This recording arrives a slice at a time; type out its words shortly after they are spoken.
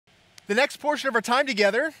The next portion of our time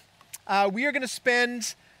together, we are going to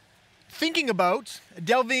spend thinking about,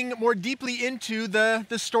 delving more deeply into the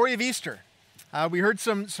story of Easter. We heard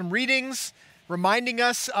some readings reminding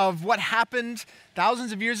us of what happened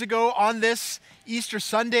thousands of years ago on this Easter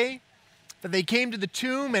Sunday, that they came to the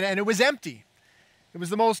tomb and it was empty. It was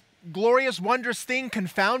the most glorious, wondrous thing,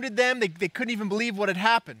 confounded them. They couldn't even believe what had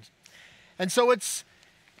happened. And so it's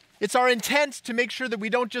our intent to make sure that we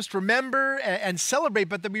don't just remember and celebrate,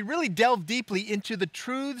 but that we really delve deeply into the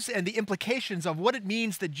truths and the implications of what it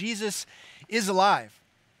means that Jesus is alive.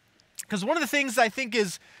 Because one of the things I think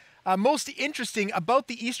is most interesting about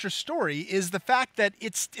the Easter story is the fact that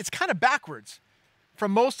it's kind of backwards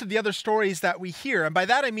from most of the other stories that we hear. And by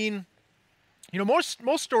that I mean, most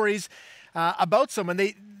stories about someone,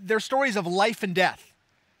 they're stories of life and death,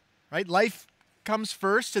 right? Life comes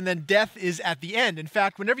first and then death is at the end. In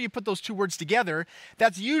fact, whenever you put those two words together,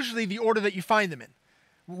 that's usually the order that you find them in.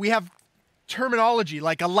 We have terminology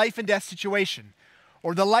like a life and death situation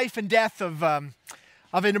or the life and death of an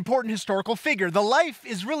important historical figure. The life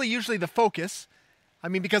is really usually the focus. I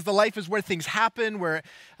mean, because the life is where things happen, where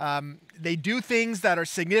they do things that are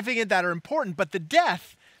significant, that are important. But the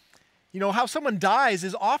death, how someone dies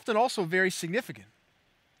is often also very significant.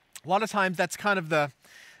 A lot of times that's kind of the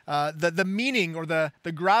meaning or the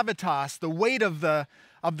gravitas, the weight of the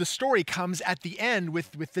story comes at the end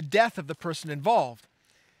with the death of the person involved.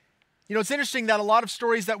 It's interesting that a lot of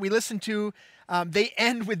stories that we listen to, they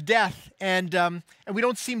end with death, and we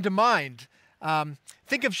don't seem to mind.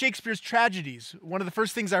 Think of Shakespeare's tragedies. One of the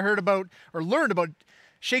first things I heard about or learned about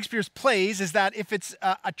Shakespeare's plays is that if it's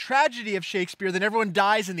a tragedy of Shakespeare, then everyone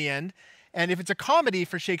dies in the end, and if it's a comedy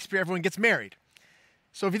for Shakespeare, everyone gets married.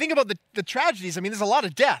 So if you think about the tragedies, there's a lot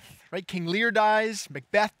of death, right? King Lear dies,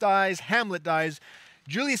 Macbeth dies, Hamlet dies,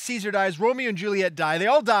 Julius Caesar dies, Romeo and Juliet die. They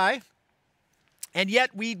all die, and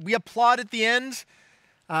yet we applaud at the end.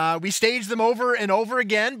 We stage them over and over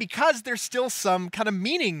again because there's still some kind of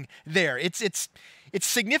meaning there. It's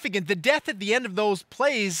significant. The death at the end of those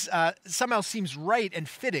plays somehow seems right and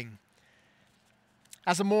fitting.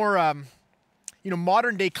 As a more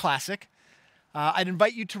modern day classic, I'd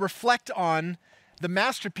invite you to reflect on the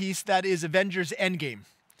masterpiece that is Avengers Endgame.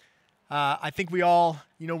 I think we all,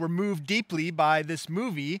 were moved deeply by this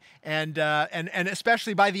movie and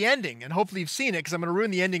especially by the ending. And hopefully you've seen it because I'm going to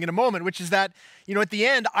ruin the ending in a moment, which is that, at the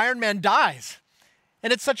end, Iron Man dies.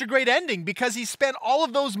 And it's such a great ending because he spent all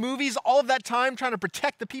of those movies, all of that time trying to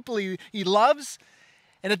protect the people he loves.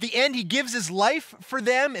 And at the end, he gives his life for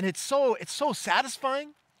them. And it's so satisfying.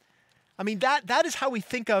 That is how we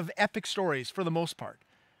think of epic stories for the most part,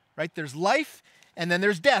 right? There's life. And then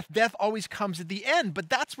there's death. Death always comes at the end, but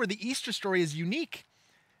that's where the Easter story is unique.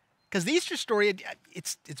 Because the Easter story,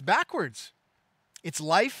 it's backwards. It's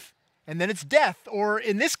life, and then it's death. Or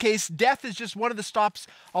in this case, death is just one of the stops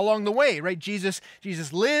along the way, right? Jesus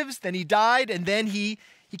lives, then he died, and then he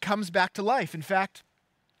comes back to life. In fact,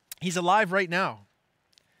 he's alive right now.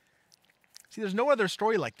 See, there's no other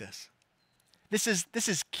story like this. This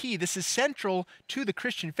is key. This is central to the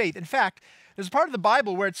Christian faith. In fact, there's a part of the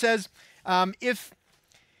Bible where it says, if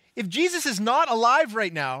Jesus is not alive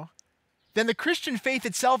right now, then the Christian faith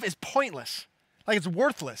itself is pointless. Like it's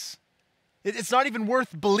worthless. It's not even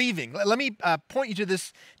worth believing. Let me point you to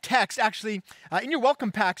this text. Actually, in your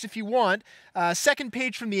welcome packs, if you want, second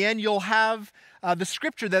page from the end, you'll have the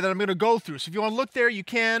scripture there that I'm going to go through. So if you want to look there, you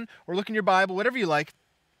can, or look in your Bible, whatever you like.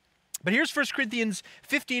 But here's 1 Corinthians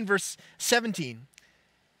 15, verse 17.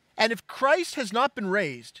 And if Christ has not been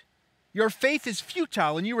raised, your faith is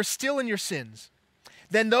futile and you are still in your sins.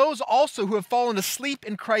 Then those also who have fallen asleep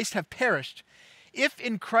in Christ have perished. If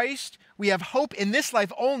in Christ we have hope in this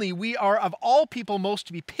life only, we are of all people most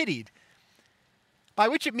to be pitied. By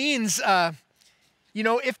which it means,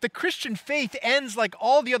 if the Christian faith ends like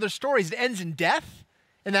all the other stories, it ends in death,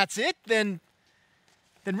 and that's it, then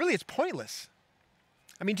really it's pointless.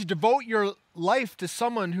 To devote your life to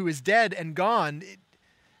someone who is dead and gone,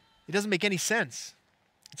 it doesn't make any sense.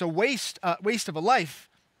 It's a waste of a life,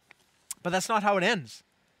 but that's not how it ends.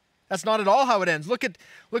 That's not at all how it ends. Look at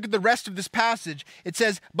the rest of this passage. It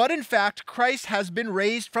says, but in fact, Christ has been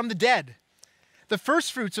raised from the dead, the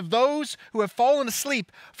firstfruits of those who have fallen asleep.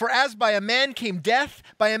 For as by a man came death,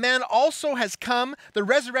 by a man also has come the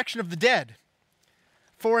resurrection of the dead.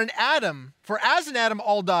 For as in Adam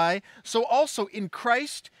all die, so also in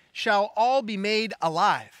Christ shall all be made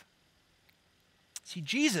alive. See,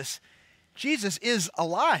 Jesus is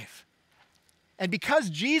alive. And because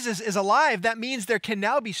Jesus is alive, that means there can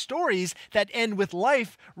now be stories that end with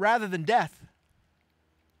life rather than death.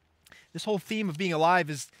 This whole theme of being alive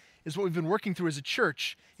is is what we've been working through as a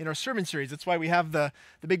church in our sermon series. That's why we have the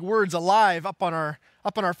big words alive up on our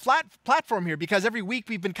platform here, because every week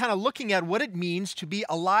we've been kind of looking at what it means to be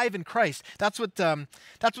alive in Christ. That's what the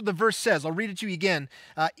verse says. I'll read it to you again.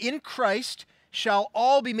 In Christ shall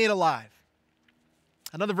all be made alive.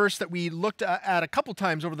 Another verse that we looked at a couple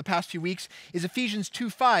times over the past few weeks is Ephesians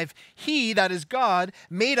 2:5. He, that is God,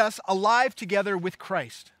 made us alive together with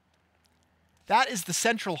Christ. That is the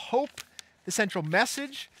central hope, the central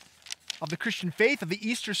message of the Christian faith, of the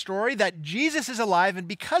Easter story, that Jesus is alive, and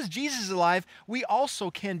because Jesus is alive, we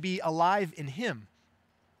also can be alive in him.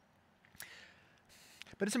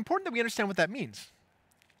 But it's important that we understand what that means.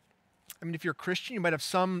 I mean, if you're a Christian, you might have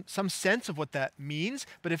some sense of what that means,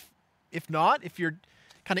 but if not, if you're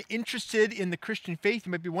kind of interested in the Christian faith,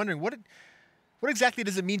 you might be wondering, what exactly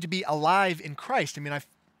does it mean to be alive in Christ? I mean,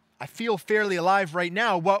 I feel fairly alive right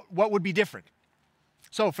now. What would be different?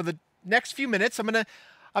 So for the next few minutes, I'm going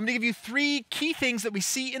to give you three key things that we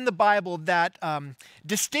see in the Bible that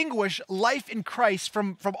distinguish life in Christ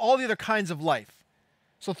from all the other kinds of life.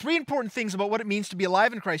 So three important things about what it means to be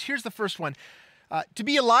alive in Christ. Here's the first one. To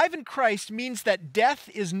be alive in Christ means that death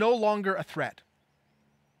is no longer a threat.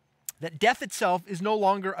 That death itself is no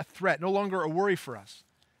longer a threat, no longer a worry for us.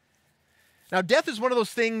 Now, death is one of those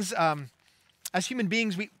things, as human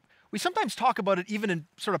beings, we sometimes talk about it even in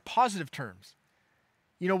sort of positive terms.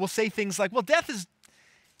 You know, we'll say things like, well, death is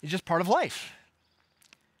just part of life.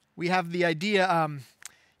 We have the idea,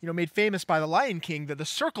 made famous by the Lion King, that the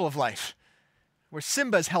circle of life, where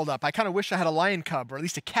Simba is held up. I kind of wish I had a lion cub, or at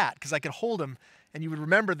least a cat, because I could hold him, and you would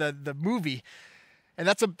remember the movie. And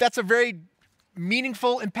that's a very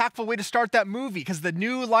meaningful, impactful way to start that movie, because the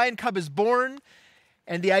new lion cub is born,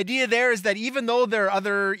 and the idea there is that even though there are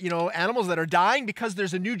other, animals that are dying, because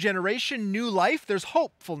there's a new generation, new life, there's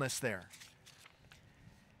hopefulness there.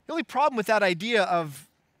 The only problem with that idea of,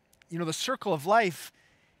 the circle of life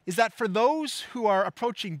is that for those who are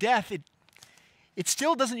approaching death, it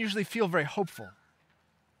still doesn't usually feel very hopeful.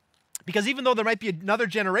 Because even though there might be another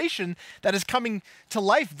generation that is coming to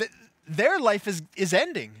life, their life is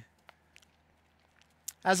ending.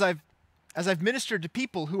 As I've ministered to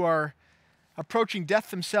people who are approaching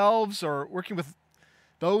death themselves, or working with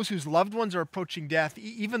those whose loved ones are approaching death,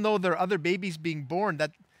 even though there are other babies being born,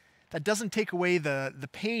 that doesn't take away the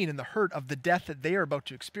pain and the hurt of the death that they are about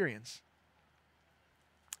to experience.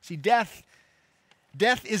 See, death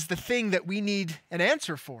is the thing that we need an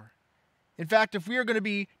answer for. In fact, if we are going to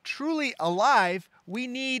be truly alive, we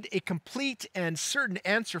need a complete and certain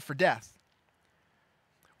answer for death.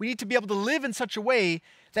 We need to be able to live in such a way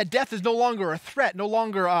that death is no longer a threat, no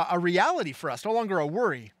longer a reality for us, no longer a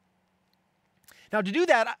worry. Now, to do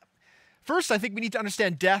that, first, I think we need to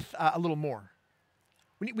understand death a little more.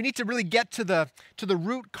 We need to really get to the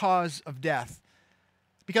root cause of death,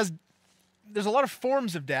 because there's a lot of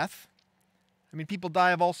forms of death. I mean, people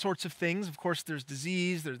die of all sorts of things. Of course, there's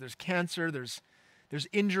disease, there's cancer, there's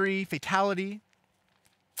injury, fatality.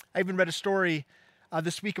 I even read a story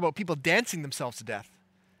this week about people dancing themselves to death.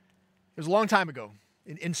 It was a long time ago.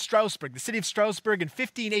 In Strasbourg, the city of Strasbourg, in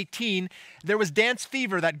 1518, there was dance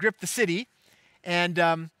fever that gripped the city, and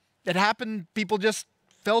it happened. People just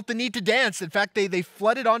felt the need to dance. In fact, they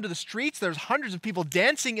flooded onto the streets. There's hundreds of people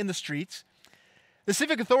dancing in the streets. The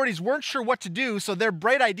civic authorities weren't sure what to do, so their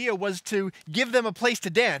bright idea was to give them a place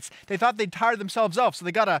to dance. They thought they'd tire themselves off, so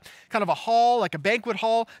they got a kind of a hall, like a banquet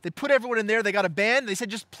hall. They put everyone in there. They got a band. They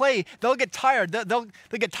said, just play. They'll get tired. They'll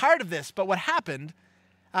get tired of this. But what happened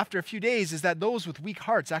after a few days is that those with weak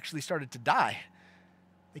hearts actually started to die.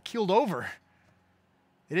 They keeled over.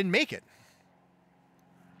 They didn't make it.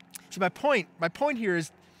 See, my point here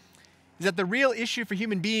is that the real issue for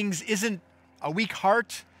human beings isn't a weak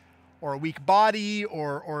heart or a weak body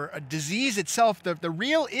or a disease itself. The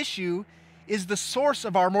real issue is the source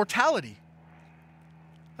of our mortality.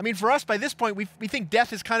 I mean, for us, by this point, we think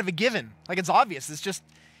death is kind of a given. Like, it's obvious. It's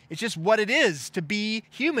just what it is to be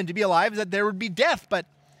human, to be alive, is that there would be death. But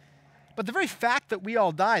the very fact that we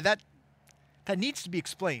all die, that needs to be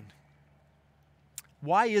explained.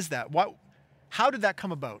 Why is that? How did that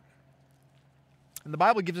come about? And the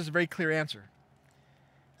Bible gives us a very clear answer.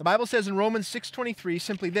 The Bible says in Romans 6:23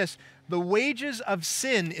 simply this: the wages of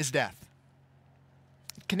sin is death.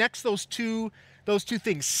 It connects those two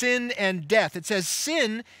things, sin and death. It says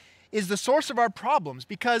sin is the source of our problems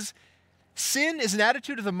because sin is an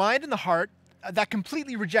attitude of the mind and the heart that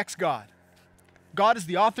completely rejects God. God is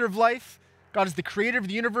the author of life. God is the creator of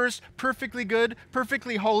the universe, perfectly good,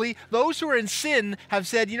 perfectly holy. Those who are in sin have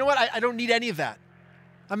said, you know what, I don't need any of that.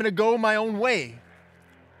 I'm going to go my own way.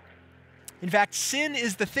 In fact, sin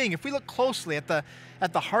is the thing. If we look closely at the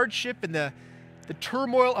hardship and the the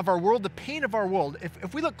turmoil of our world, the pain of our world,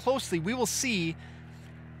 if we look closely, we will see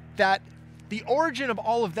that the origin of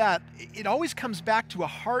all of that, it always comes back to a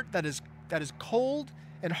heart that is cold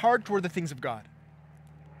and hard toward the things of God.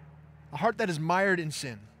 A heart that is mired in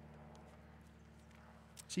sin.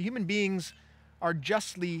 See, human beings are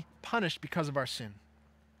justly punished because of our sin.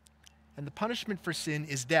 And the punishment for sin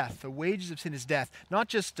is death. The wages of sin is death. Not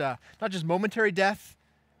just momentary death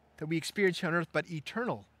that we experience here on earth, but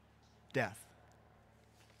eternal death.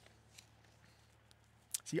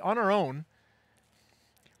 See, on our own,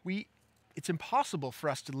 it's impossible for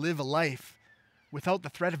us to live a life without the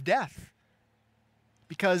threat of death.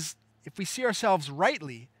 Because if we see ourselves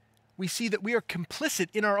rightly, we see that we are complicit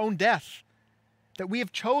in our own death. That we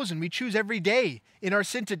choose every day in our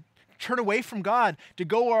sin to turn away from God, to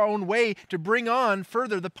go our own way, to bring on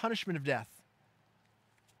further the punishment of death.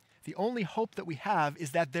 The only hope that we have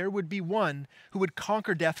is that there would be one who would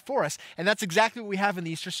conquer death for us. And that's exactly what we have in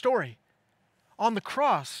the Easter story. On the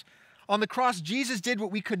cross, Jesus did what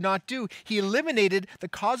we could not do. He eliminated the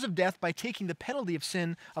cause of death by taking the penalty of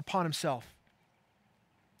sin upon himself.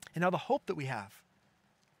 And now the hope that we have,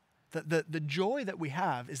 the joy that we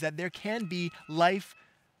have is that there can be life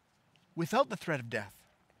without the threat of death.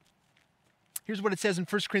 Here's what it says in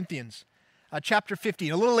 1 Corinthians chapter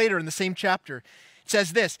 15. A little later in the same chapter, it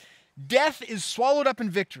says this: "Death is swallowed up in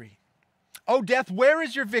victory. O death, where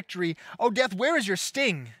is your victory? O death, where is your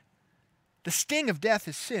sting? The sting of death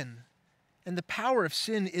is sin, and the power of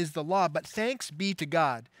sin is the law. But thanks be to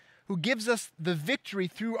God, who gives us the victory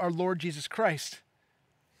through our Lord Jesus Christ."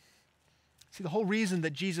 See, the whole reason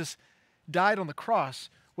that Jesus died on the cross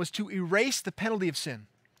was to erase the penalty of sin.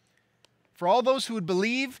 For all those who would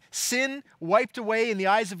believe, sin wiped away in the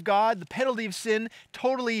eyes of God, the penalty of sin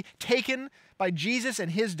totally taken by Jesus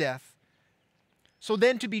and his death. So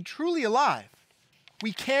then, to be truly alive,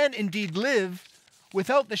 we can indeed live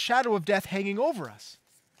without the shadow of death hanging over us.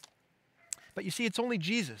 But you see, it's only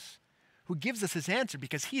Jesus who gives us his answer,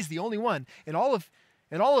 because he's the only one in all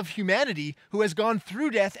of humanity who has gone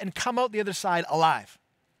through death and come out the other side alive.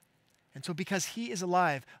 And so because he is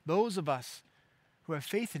alive, those of us who have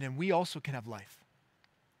faith in him, we also can have life.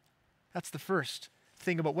 That's the first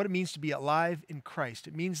thing about what it means to be alive in Christ.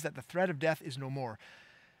 It means that the threat of death is no more.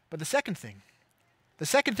 But the second thing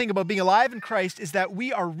about being alive in Christ is that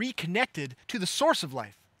we are reconnected to the source of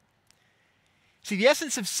life. See, the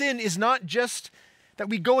essence of sin is not just that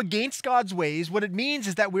we go against God's ways. What it means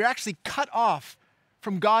is that we're actually cut off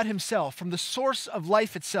from God himself, from the source of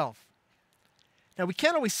life itself. Now, we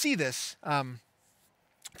can't always see this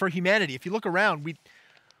for humanity. If you look around,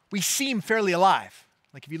 we seem fairly alive.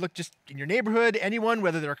 Like if you look just in your neighborhood, anyone,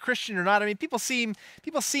 whether they're a Christian or not, I mean, people seem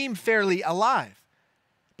fairly alive.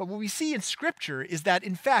 But what we see in Scripture is that,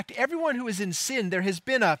 in fact, everyone who is in sin, there has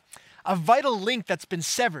been a vital link that's been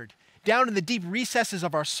severed down in the deep recesses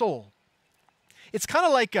of our soul. It's kind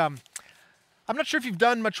of like, I'm not sure if you've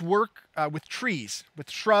done much work with trees, with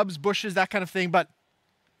shrubs, bushes, that kind of thing, but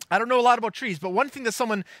I don't know a lot about trees. But one thing that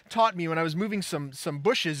someone taught me when I was moving some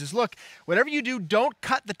bushes is, look, whatever you do, don't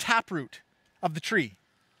cut the taproot of the tree.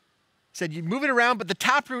 Said you move it around, but the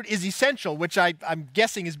taproot is essential, which I'm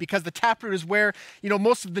guessing is because the taproot is where,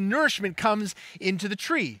 most of the nourishment comes into the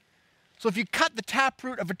tree. So if you cut the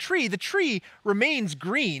taproot of a tree, the tree remains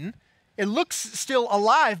green. It looks still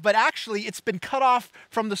alive, but actually it's been cut off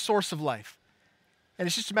from the source of life. And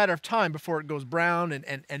it's just a matter of time before it goes brown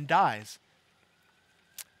and dies.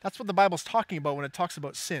 That's what the Bible's talking about when it talks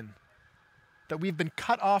about sin. That we've been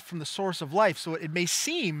cut off from the source of life. So it may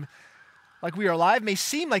seem like we are alive, may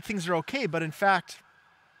seem like things are okay, but in fact,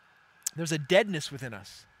 there's a deadness within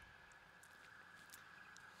us.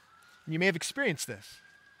 And you may have experienced this.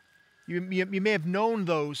 You may have known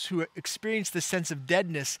those who experience this sense of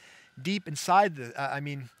deadness deep inside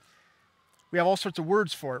we have all sorts of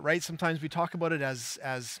words for it, right? Sometimes we talk about it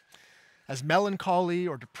as melancholy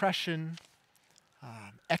or depression,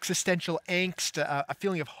 existential angst, a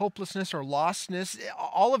feeling of hopelessness or lostness.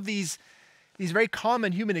 All of these very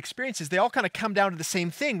common human experiences, they all kind of come down to the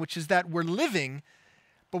same thing, which is that we're living,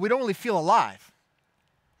 but we don't really feel alive.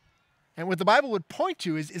 And what the Bible would point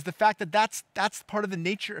to is the fact that that's part of the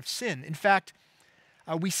nature of sin. In fact,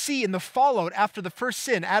 we see in the fallout after the first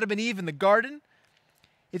sin, Adam and Eve in the garden,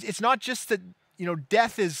 it's not just that,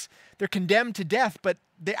 they're condemned to death, but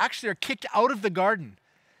they actually are kicked out of the garden.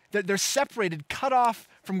 They're separated, cut off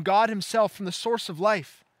from God himself, from the source of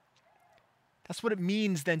life. That's what it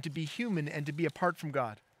means then to be human and to be apart from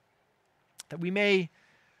God. That we may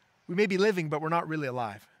be living, but we're not really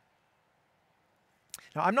alive.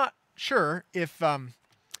 Now, I'm not sure if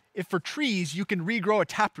for trees you can regrow a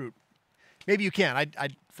taproot. Maybe you can. I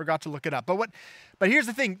forgot to look it up. But here's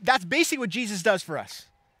the thing. That's basically what Jesus does for us.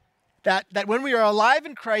 That when we are alive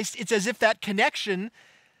in Christ, it's as if that connection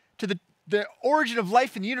to the origin of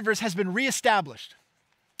life in the universe has been reestablished.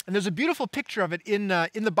 And there's a beautiful picture of it in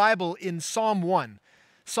the Bible in Psalm 1.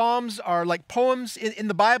 Psalms are like poems in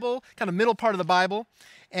the Bible, kind of middle part of the Bible.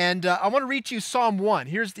 And I want to read to you Psalm 1.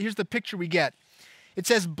 Here's the picture we get. It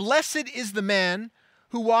says, "Blessed is the man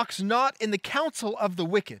who walks not in the counsel of the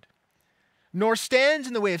wicked, nor stands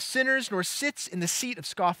in the way of sinners, nor sits in the seat of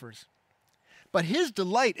scoffers. But his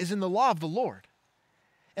delight is in the law of the Lord.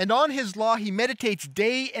 And on his law he meditates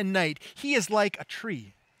day and night. He is like a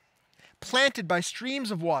tree planted by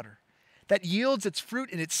streams of water that yields its fruit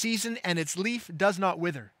in its season, and its leaf does not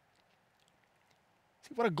wither."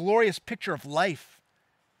 See, what a glorious picture of life.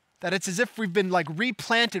 That it's as if we've been like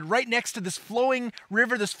replanted right next to this flowing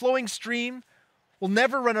river, this flowing stream. We'll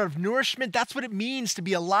never run out of nourishment. That's what it means to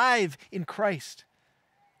be alive in Christ.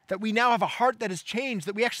 That we now have a heart that has changed,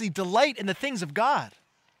 that we actually delight in the things of God.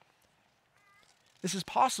 This is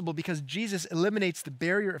possible because Jesus eliminates the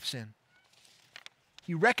barrier of sin.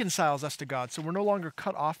 He reconciles us to God, so we're no longer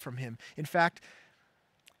cut off from him. In fact,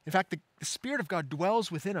 the Spirit of God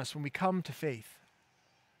dwells within us when we come to faith.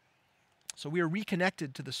 So we are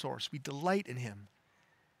reconnected to the source. We delight in him.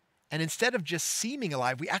 And instead of just seeming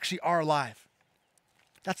alive, we actually are alive.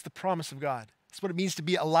 That's the promise of God. That's what it means to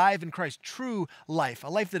be alive in Christ. True life, a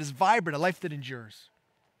life that is vibrant, a life that endures.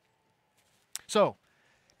 So,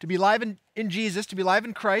 to be alive in Jesus, to be alive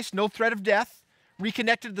in Christ, no threat of death,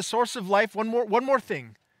 reconnected to the source of life. One more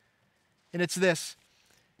thing, and it's this.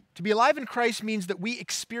 To be alive in Christ means that we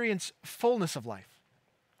experience fullness of life.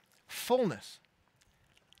 Fullness.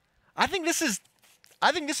 I think this is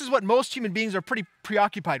what most human beings are pretty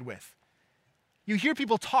preoccupied with. You hear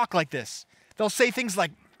people talk like this. They'll say things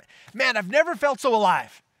like, "Man, I've never felt so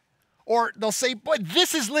alive." Or they'll say, "Boy,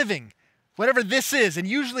 this is living," whatever this is. And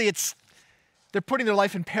usually they're putting their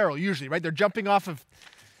life in peril, usually, right? They're jumping off of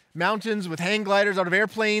mountains with hang gliders, out of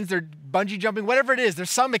airplanes, they're bungee jumping, whatever it is. There's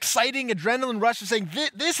some exciting adrenaline rush of saying,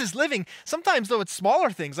 this is living. Sometimes, though, it's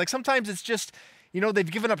smaller things. Like sometimes it's just,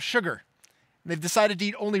 they've given up sugar. They've decided to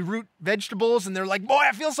eat only root vegetables, and they're like, "Boy,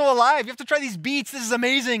 I feel so alive. You have to try these beets. This is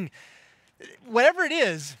amazing." Whatever it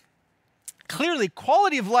is, clearly,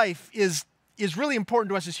 quality of life is really important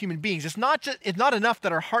to us as human beings. It's not enough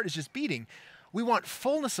that our heart is just beating. We want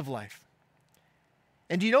fullness of life.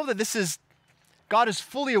 And do you know that God is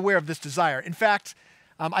fully aware of this desire? In fact,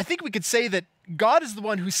 I think we could say that God is the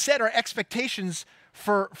one who set our expectations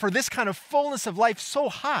for this kind of fullness of life so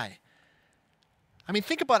high. I mean,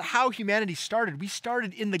 think about how humanity started. We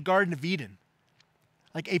started in the Garden of Eden,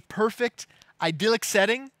 like a perfect, idyllic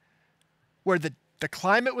setting where the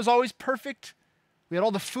climate was always perfect. We had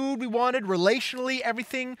all the food we wanted. Relationally,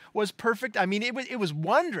 everything was perfect. I mean, it was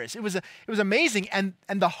wondrous. It was amazing. And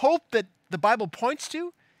the hope that the Bible points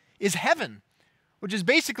to is heaven, which is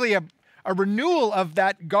basically a renewal of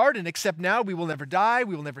that garden, except now we will never die.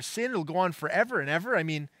 We will never sin. It'll go on forever and ever. I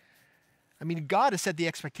mean, God has set the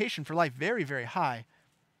expectation for life very, very high,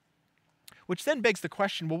 which then begs the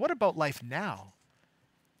question, well, what about life now?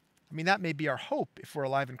 I mean, that may be our hope if we're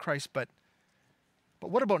alive in Christ, but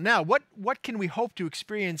what about now? What can we hope to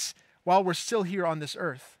experience while we're still here on this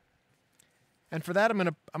earth? And for that, I'm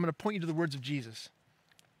going to point you to the words of Jesus.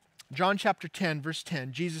 John chapter 10, verse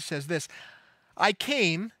 10, Jesus says this, "I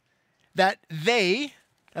came that they,"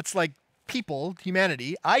 that's like people,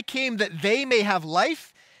 humanity, "I came that they may have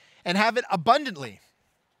life and have it abundantly.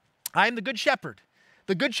 I am the good shepherd.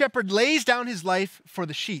 The good shepherd lays down his life for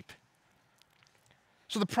the sheep."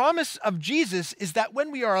 So the promise of Jesus is that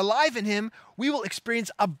when we are alive in him, we will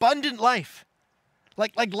experience abundant life,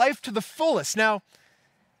 like life to the fullest. Now,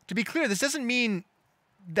 to be clear, this doesn't mean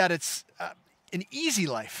that it's an easy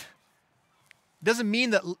life. It doesn't mean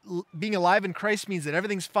that being alive in Christ means that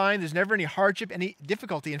everything's fine, there's never any hardship, any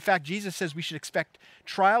difficulty. In fact, Jesus says we should expect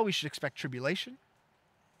trial, we should expect tribulation.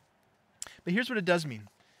 But here's what it does mean.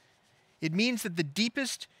 It means that the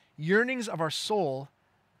deepest yearnings of our soul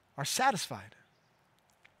are satisfied.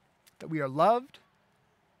 That we are loved,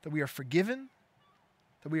 that we are forgiven,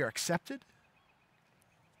 that we are accepted.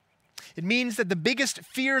 It means that the biggest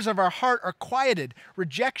fears of our heart are quieted.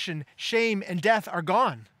 Rejection, shame, and death are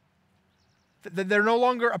gone. That they're no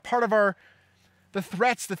longer a part of the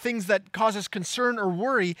threats, the things that cause us concern or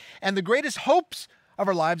worry. And the greatest hopes of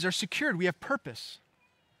our lives are secured. We have purpose.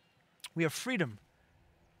 We have freedom.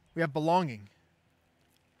 We have belonging.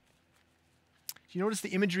 Do you notice the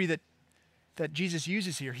imagery that Jesus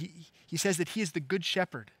uses here? He says that he is the good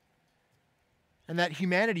shepherd. And that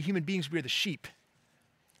human beings, we are the sheep.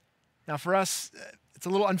 Now for us, it's a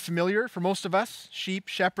little unfamiliar for most of us, sheep,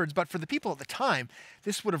 shepherds, but for the people at the time,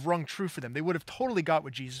 this would have rung true for them. They would have totally got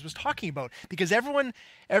what Jesus was talking about because everyone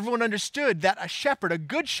understood that a shepherd, a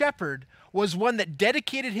good shepherd, was one that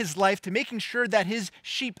dedicated his life to making sure that his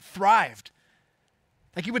sheep thrived.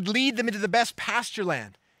 Like he would lead them into the best pasture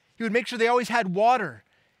land. He would make sure they always had water.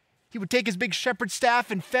 He would take his big shepherd staff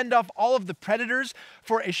and fend off all of the predators.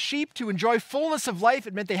 For a sheep to enjoy fullness of life,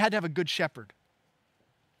 it meant they had to have a good shepherd.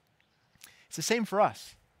 It's the same for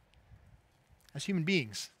us as human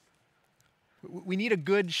beings. We need a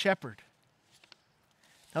good shepherd.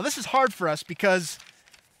 Now, this is hard for us because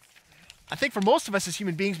I think for most of us as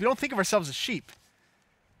human beings, we don't think of ourselves as sheep.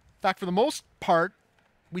 In fact, for the most part,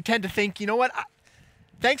 we tend to think, you know what,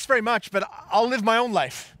 thanks very much, but I'll live my own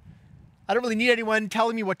life. I don't really need anyone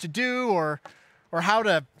telling me what to do or how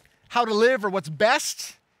to live or what's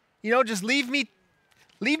best. You know, just leave me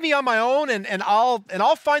on my own and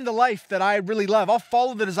I'll find the life that I really love. I'll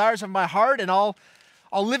follow the desires of my heart and I'll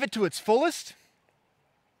live it to its fullest.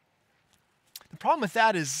 The problem with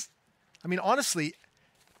that is, I mean, honestly,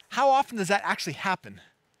 how often does that actually happen?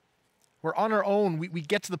 Where on our own, we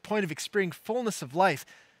get to the point of experiencing fullness of life.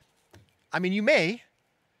 I mean, you may.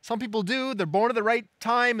 Some people do. They're born at the right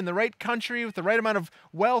time in the right country with the right amount of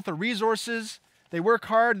wealth or resources. They work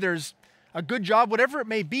hard. There's a good job, whatever it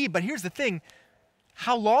may be. But here's the thing.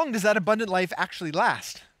 How long does that abundant life actually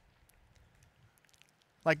last?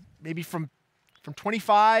 Like maybe from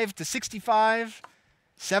 25 to 65,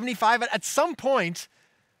 75. At some point,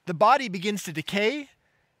 the body begins to decay.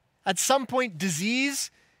 At some point, disease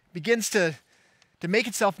begins to make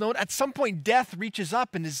itself known. At some point, death reaches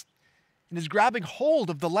up and is grabbing hold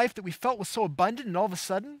of the life that we felt was so abundant, and all of a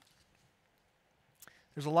sudden,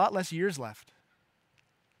 there's a lot less years left.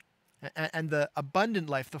 And the abundant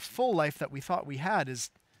life, the full life that we thought we had is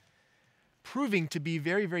proving to be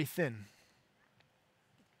very, very thin.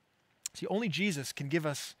 See, only Jesus can give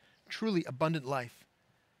us truly abundant life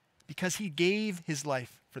because he gave his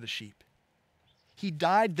life for the sheep. He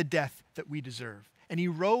died the death that we deserve, and he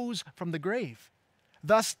rose from the grave,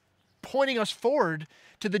 thus pointing us forward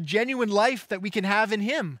to the genuine life that we can have in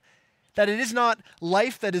him, that it is not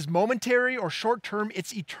life that is momentary or short-term,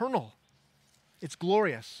 it's eternal. It's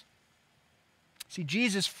glorious. See,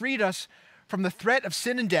 Jesus freed us from the threat of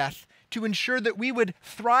sin and death to ensure that we would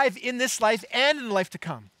thrive in this life and in the life to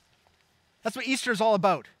come. That's what Easter is all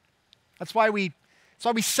about. That's why we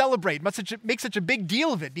celebrate, make such a big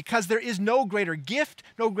deal of it, because there is no greater gift,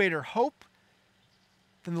 no greater hope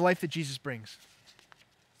than the life that Jesus brings.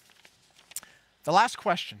 The last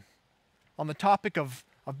question on the topic of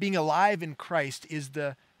being alive in Christ is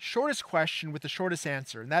the shortest question with the shortest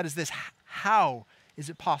answer, and that is this: how is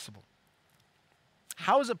it possible?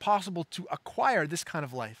 How is it possible to acquire this kind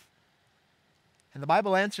of life? And the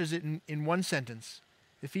Bible answers it in one sentence.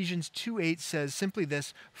 Ephesians 2:8 says simply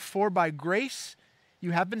this: for by grace you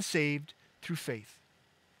have been saved through faith.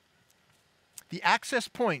 The access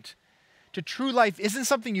point to true life isn't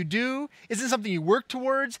something you do, isn't something you work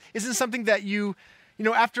towards, isn't something that you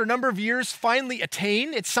after a number of years finally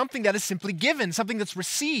attain. It's something that is simply given, something that's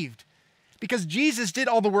received, because Jesus did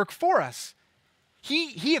all the work for us.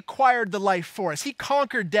 He acquired the life for us. He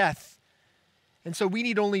conquered death, and so we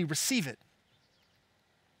need only receive it.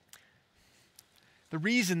 The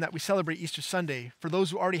reason that we celebrate Easter Sunday for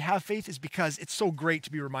those who already have faith is because it's so great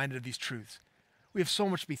to be reminded of these truths. We have so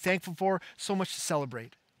much to be thankful for, so much to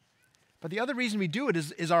celebrate. But the other reason we do it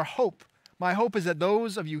is our hope. My hope is that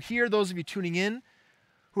those of you here, those of you tuning in,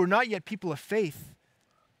 who are not yet people of faith,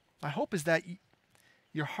 my hope is that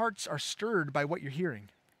your hearts are stirred by what you're hearing.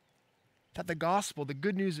 That the gospel, the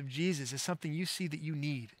good news of Jesus, is something you see that you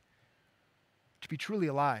need to be truly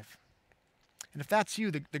alive. And if that's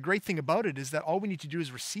you, the great thing about it is that all we need to do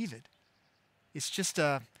is receive it. It's just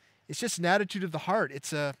an attitude of the heart.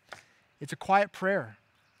 It's a quiet prayer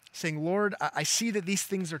saying, Lord, I see that these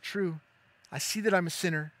things are true. I see that I'm a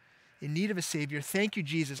sinner in need of a Savior. Thank you,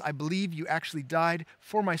 Jesus. I believe you actually died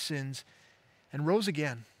for my sins and rose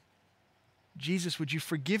again. Jesus, would you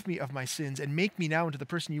forgive me of my sins and make me now into the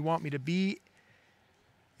person you want me to be?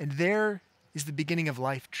 And there is the beginning of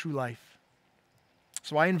life, true life.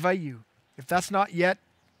 So I invite you, if that's not yet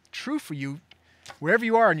true for you, wherever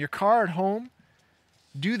you are, in your car, at home,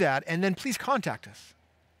 do that, and then please contact us.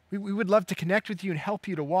 We would love to connect with you and help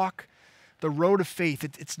you to walk the road of faith.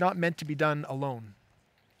 It's not meant to be done alone.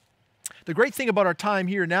 The great thing about our time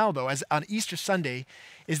here now, though, as on Easter Sunday,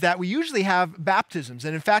 is that we usually have baptisms.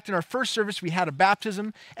 And in fact, in our first service, we had a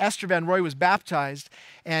baptism. Esther Van Roy was baptized.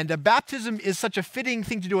 And baptism is such a fitting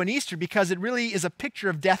thing to do on Easter because it really is a picture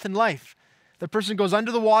of death and life. The person goes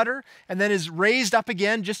under the water and then is raised up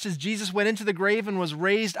again, just as Jesus went into the grave and was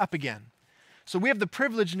raised up again. So we have the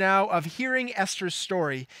privilege now of hearing Esther's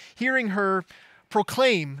story, hearing her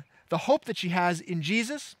proclaim the hope that she has in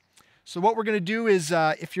Jesus. So what we're going to do is,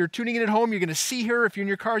 if you're tuning in at home, you're going to see her. If you're in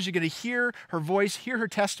your cars, you're going to hear her voice, hear her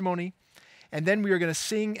testimony. And then we are going to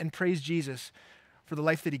sing and praise Jesus for the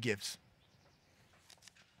life that he gives.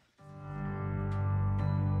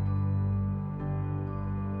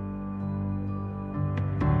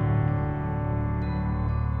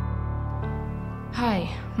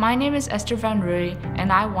 Hi, my name is Esther Van Rooy,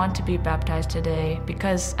 and I want to be baptized today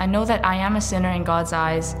because I know that I am a sinner in God's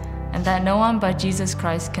eyes and that no one but Jesus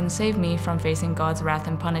Christ can save me from facing God's wrath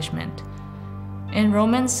and punishment. In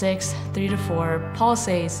Romans 6, 3-4, Paul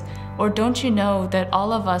says, "Or don't you know that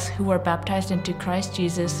all of us who were baptized into Christ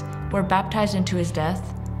Jesus were baptized into his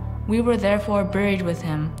death? We were therefore buried with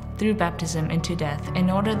him through baptism into death,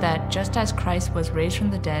 in order that just as Christ was raised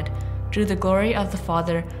from the dead, through the glory of the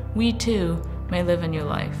Father, we too may live a new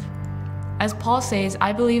life." As Paul says,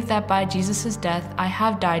 I believe that by Jesus' death I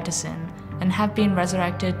have died to sin and have been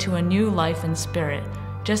resurrected to a new life in spirit,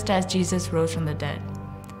 just as Jesus rose from the dead.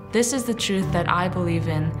 This is the truth that I believe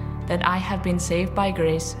in, that I have been saved by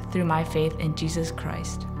grace through my faith in Jesus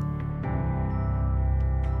Christ.